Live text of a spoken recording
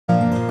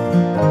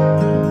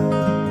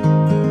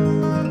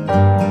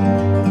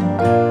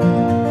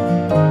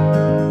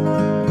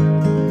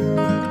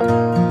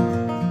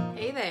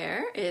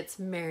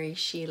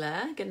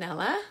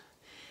Ganella,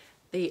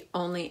 the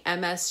only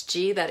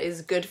MSG that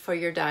is good for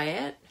your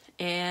diet.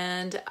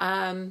 And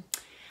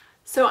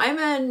so I'm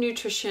a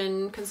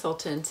nutrition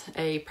consultant,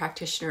 a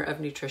practitioner of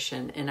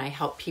nutrition, and I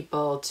help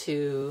people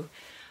to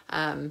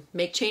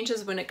make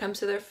changes when it comes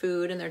to their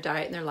food and their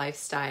diet and their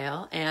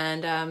lifestyle.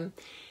 And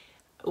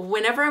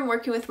whenever I'm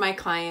working with my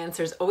clients,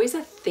 there's always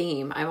a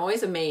theme. I'm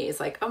always amazed,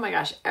 like, oh my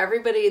gosh,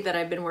 everybody that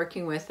I've been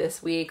working with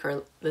this week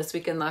or this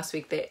week and last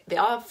week, they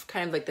all have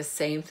kind of like the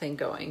same thing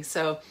going.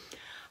 So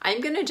I'm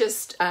going to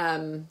just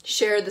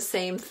share the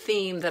same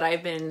theme that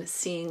I've been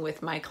seeing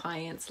with my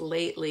clients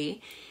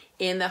lately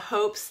in the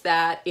hopes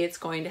that it's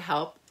going to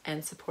help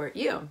and support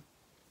you.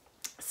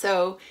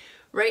 So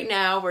right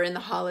now we're in the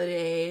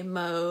holiday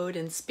mode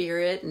and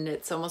spirit, and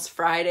it's almost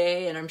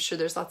Friday, and I'm sure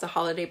there's lots of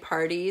holiday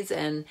parties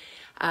and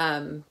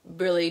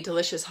really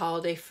delicious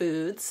holiday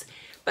foods.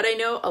 But I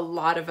know a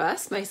lot of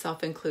us,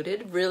 myself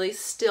included, really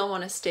still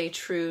want to stay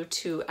true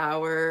to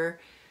our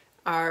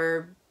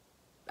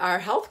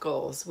health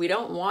goals. We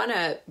don't want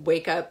to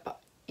wake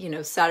up,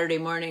 Saturday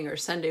morning or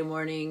Sunday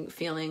morning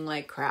feeling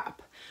like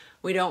crap.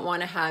 We don't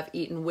want to have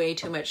eaten way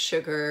too much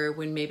sugar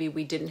when maybe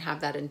we didn't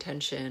have that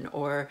intention,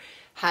 or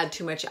had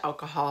too much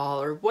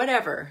alcohol or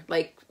whatever.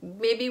 Like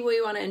maybe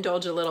we want to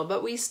indulge a little,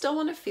 but we still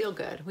want to feel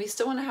good. We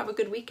still want to have a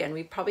good weekend.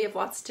 We probably have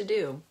lots to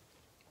do.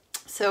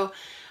 So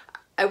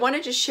I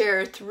wanted to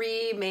share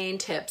 3 main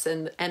tips,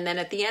 and then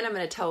at the end I'm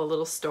going to tell a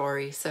little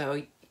story.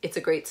 So it's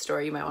a great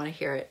story. You might want to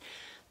hear it.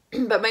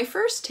 But my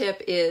first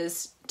tip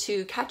is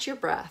to catch your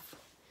breath.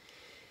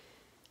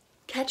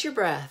 Catch your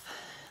breath.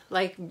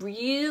 Like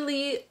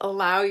really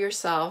allow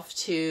yourself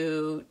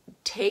to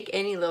take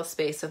any little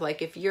space of,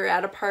 like, if you're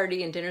at a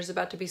party and dinner's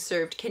about to be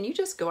served, can you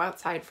just go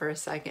outside for a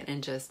second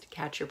and just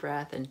catch your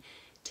breath and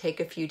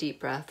take a few deep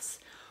breaths?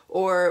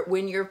 Or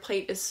when your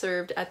plate is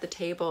served at the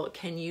table,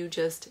 can you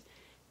just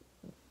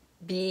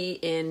be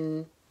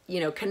in,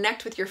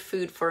 connect with your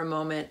food for a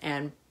moment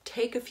and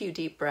take a few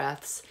deep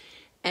breaths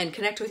and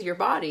connect with your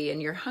body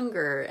and your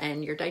hunger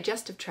and your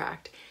digestive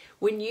tract.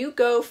 When you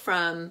go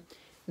from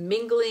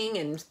mingling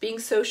and being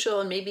social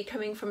and maybe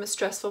coming from a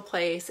stressful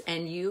place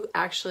and you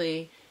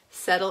actually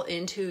settle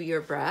into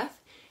your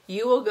breath,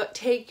 you will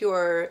take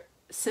your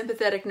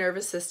sympathetic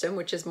nervous system,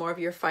 which is more of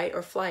your fight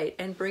or flight,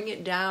 and bring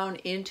it down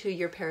into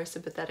your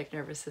parasympathetic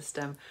nervous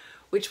system,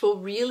 which will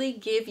really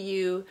give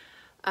you,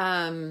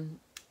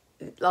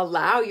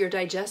 allow your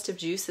digestive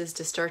juices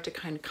to start to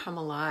kind of come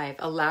alive,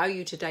 allow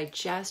you to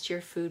digest your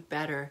food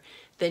better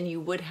than you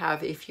would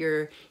have if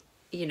you're,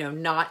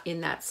 not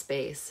in that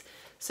space.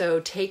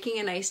 So taking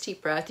a nice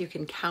deep breath, you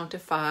can count to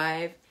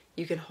 5,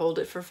 you can hold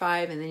it for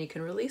 5, and then you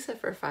can release it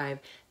for 5.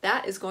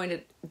 That is going to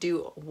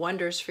do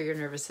wonders for your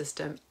nervous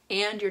system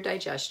and your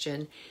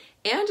digestion,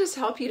 and just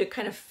help you to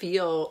kind of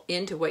feel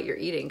into what you're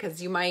eating,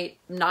 because you might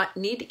not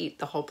need to eat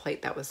the whole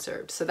plate that was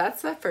served. So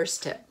that's the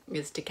first tip,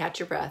 is to catch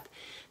your breath.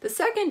 The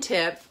second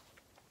tip,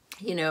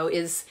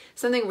 is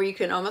something where you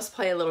can almost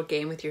play a little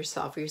game with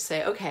yourself, where you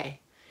say, okay,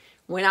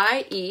 when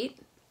I eat,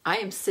 I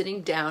am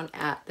sitting down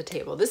at the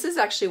table. This is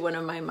actually one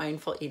of my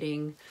mindful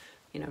eating,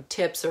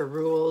 tips or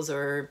rules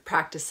or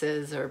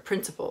practices or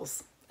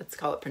principles. Let's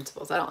call it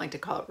principles. I don't like to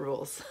call it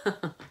rules.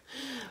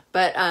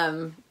 But,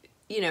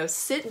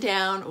 sit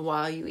down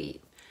while you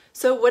eat.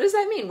 So what does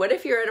that mean? What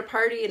if you're at a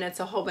party and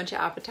it's a whole bunch of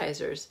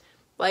appetizers?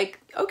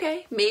 Like,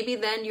 okay, maybe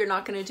then you're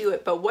not going to do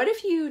it. But what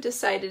if you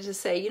decided to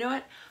say, you know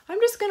what, I'm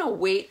just going to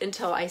wait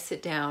until I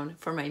sit down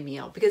for my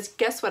meal? Because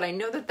guess what? I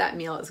know that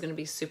meal is going to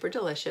be super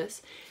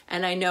delicious.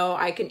 And I know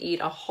I can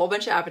eat a whole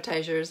bunch of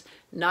appetizers,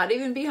 not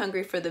even be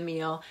hungry for the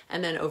meal,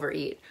 and then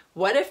overeat.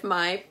 What if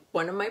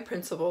one of my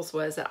principles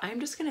was that I'm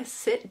just going to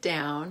sit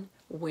down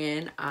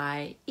when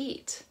I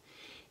eat?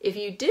 If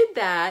you did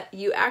that,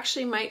 you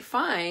actually might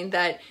find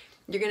that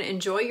you're going to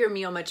enjoy your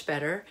meal much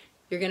better.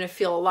 You're going to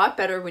feel a lot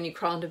better when you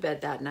crawl into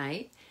bed that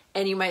night.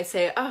 And you might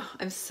say, oh,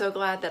 I'm so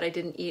glad that I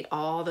didn't eat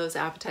all those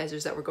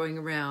appetizers that were going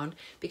around,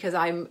 because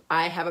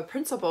I have a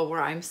principle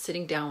where I'm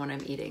sitting down when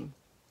I'm eating.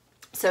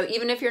 So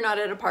even if you're not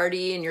at a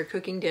party and you're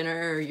cooking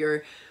dinner or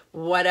you're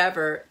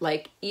whatever,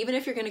 like even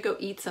if you're going to go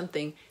eat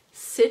something,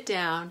 sit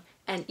down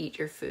and eat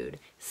your food.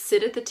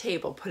 Sit at the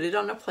table, put it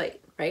on a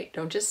plate, right?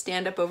 Don't just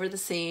stand up over the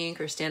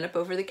sink or stand up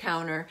over the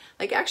counter.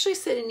 Like actually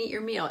sit and eat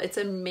your meal. It's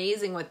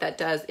amazing what that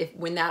does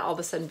when that all of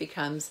a sudden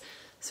becomes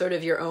sort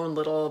of your own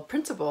little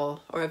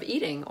principle of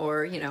eating,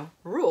 or,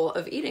 rule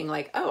of eating.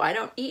 Like, oh, I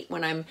don't eat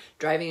when I'm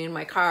driving in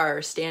my car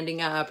or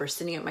standing up or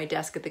sitting at my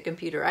desk at the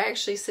computer. I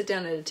actually sit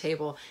down at a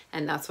table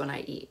and that's when I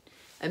eat.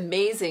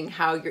 Amazing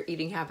how your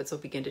eating habits will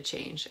begin to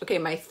change. Okay,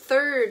 my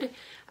third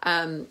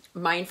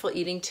mindful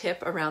eating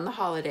tip around the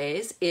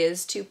holidays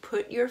is to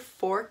put your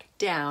fork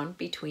down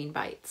between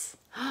bites.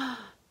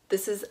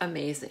 This is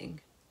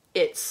amazing.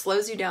 It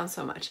slows you down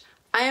so much.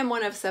 I am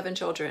one of 7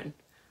 children.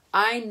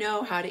 I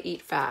know how to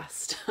eat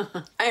fast.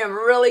 I am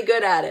really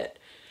good at it.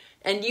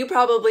 And you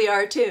probably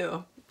are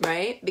too,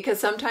 right? Because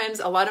sometimes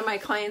a lot of my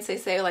clients, they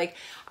say like,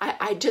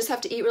 I just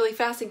have to eat really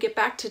fast and get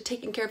back to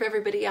taking care of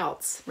everybody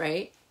else,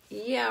 right?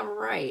 Yeah,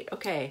 right.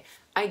 Okay,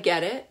 I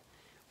get it.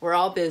 We're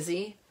all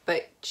busy,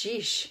 but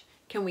geesh,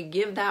 can we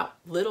give that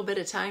little bit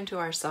of time to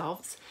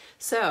ourselves?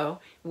 So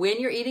when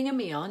you're eating a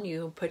meal and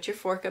you put your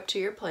fork up to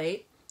your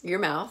plate, your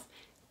mouth,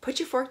 put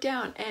your fork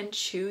down and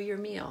chew your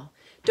meal.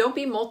 Don't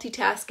be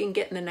multitasking,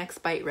 getting the next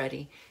bite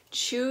ready.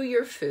 Chew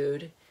your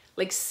food,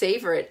 like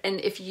savor it. And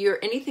if you're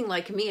anything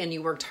like me and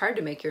you worked hard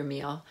to make your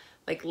meal,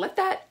 like let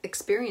that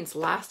experience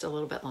last a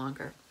little bit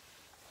longer.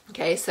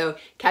 Okay, so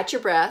catch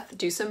your breath,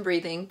 do some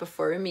breathing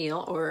before a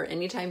meal or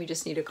anytime you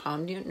just need to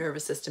calm your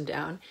nervous system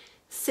down.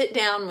 Sit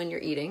down when you're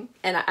eating.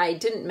 And I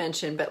didn't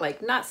mention, but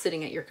like not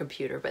sitting at your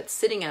computer, but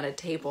sitting at a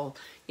table,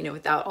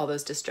 without all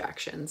those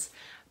distractions.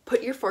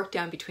 Put your fork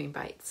down between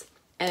bites.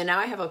 And now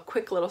I have a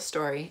quick little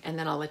story and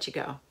then I'll let you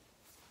go.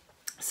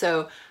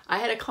 So I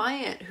had a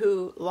client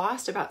who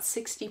lost about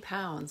 60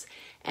 pounds.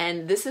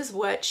 And this is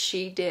what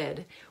she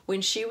did.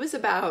 When she was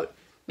about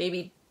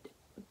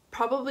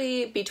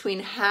probably between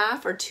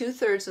half or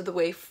 2/3 of the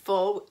way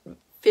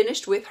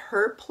finished with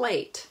her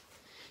plate,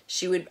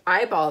 she would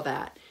eyeball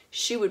that.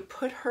 She would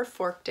put her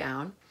fork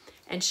down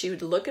and she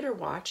would look at her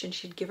watch and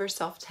she'd give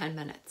herself 10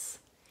 minutes.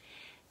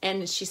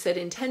 And she said,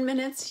 in 10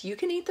 minutes, you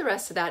can eat the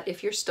rest of that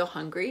if you're still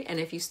hungry and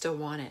if you still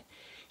want it.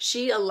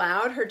 She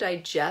allowed her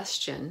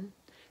digestion,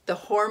 the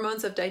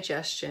hormones of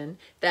digestion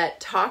that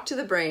talk to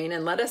the brain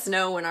and let us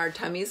know when our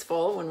tummy's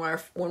full, when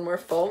we're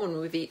full, when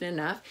we've eaten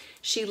enough.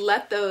 She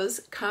let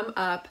those come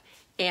up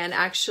and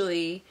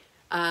actually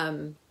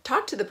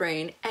talk to the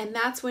brain. And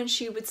that's when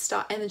she would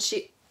stop. And then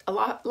a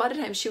lot of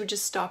times she would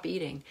just stop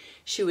eating.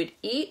 She would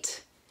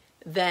eat,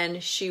 then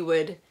she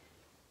would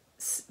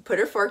put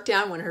her fork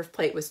down when her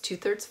plate was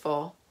 2/3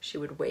 full. She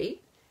would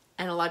wait.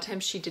 And a lot of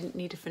times she didn't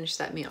need to finish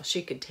that meal.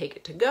 She could take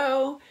it to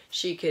go.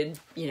 She could,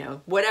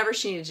 whatever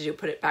she needed to do,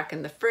 put it back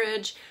in the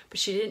fridge, but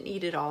she didn't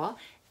eat it all.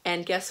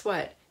 And guess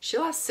what? She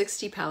lost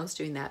 60 pounds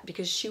doing that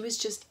because she was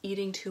just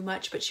eating too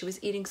much, but she was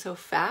eating so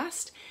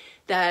fast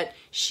that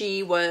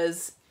she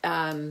was,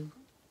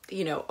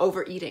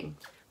 overeating,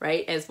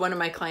 right? As one of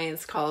my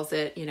clients calls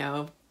it,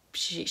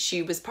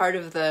 she was part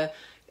of the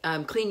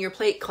Clean Your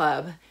Plate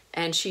Club,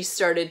 and she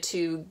started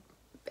to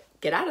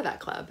get out of that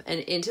club and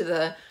into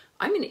the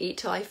I'm going to eat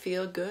till I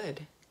feel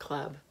good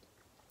club,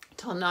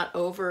 till I'm not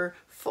over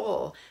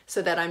full,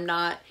 so that I'm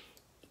not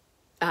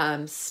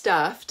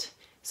stuffed,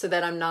 so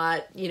that I'm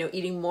not,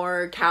 eating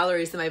more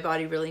calories than my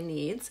body really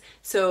needs.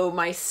 So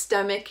my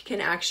stomach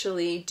can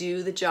actually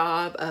do the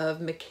job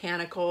of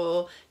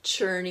mechanical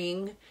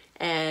churning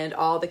and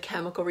all the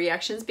chemical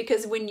reactions,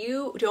 because when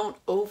you don't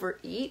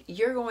overeat,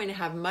 you're going to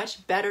have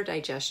much better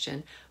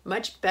digestion,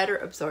 much better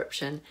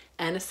absorption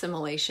and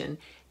assimilation.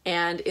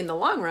 And in the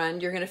long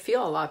run, you're going to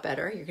feel a lot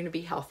better. You're going to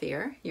be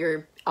healthier.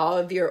 All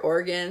of your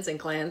organs and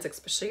glands,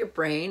 especially your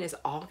brain, is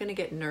all going to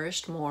get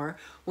nourished more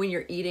when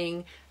you're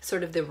eating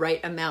sort of the right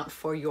amount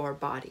for your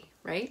body,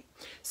 right?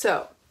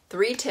 So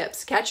 3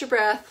 tips. Catch your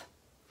breath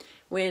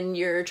when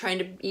you're trying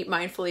to eat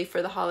mindfully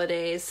for the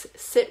holidays.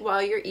 Sit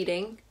while you're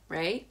eating,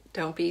 right?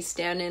 Don't be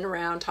standing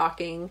around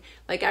talking.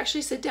 Like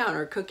actually sit down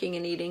or cooking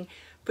and eating.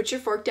 Put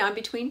your fork down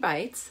between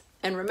bites.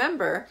 And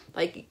remember,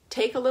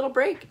 take a little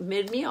break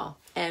mid-meal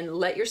and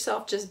let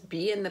yourself just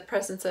be in the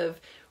presence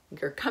of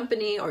your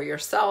company or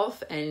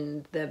yourself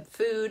and the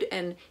food.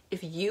 And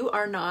if you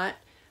are not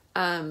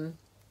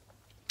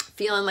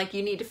feeling like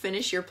you need to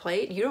finish your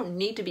plate, you don't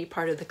need to be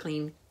part of the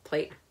Clean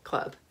Plate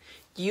Club.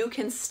 You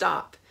can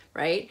stop,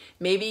 right?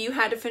 Maybe you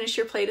had to finish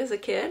your plate as a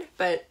kid,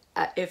 but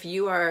if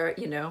you are,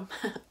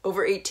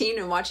 over 18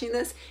 and watching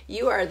this,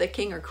 you are the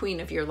king or queen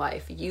of your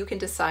life. You can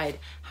decide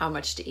how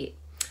much to eat.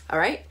 All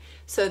right.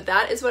 So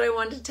that is what I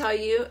wanted to tell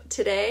you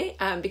today,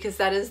 because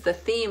that is the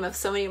theme of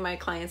so many of my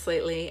clients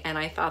lately. And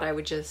I thought I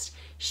would just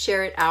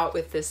share it out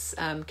with this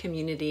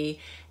community.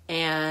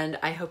 And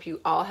I hope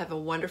you all have a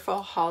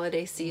wonderful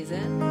holiday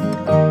season.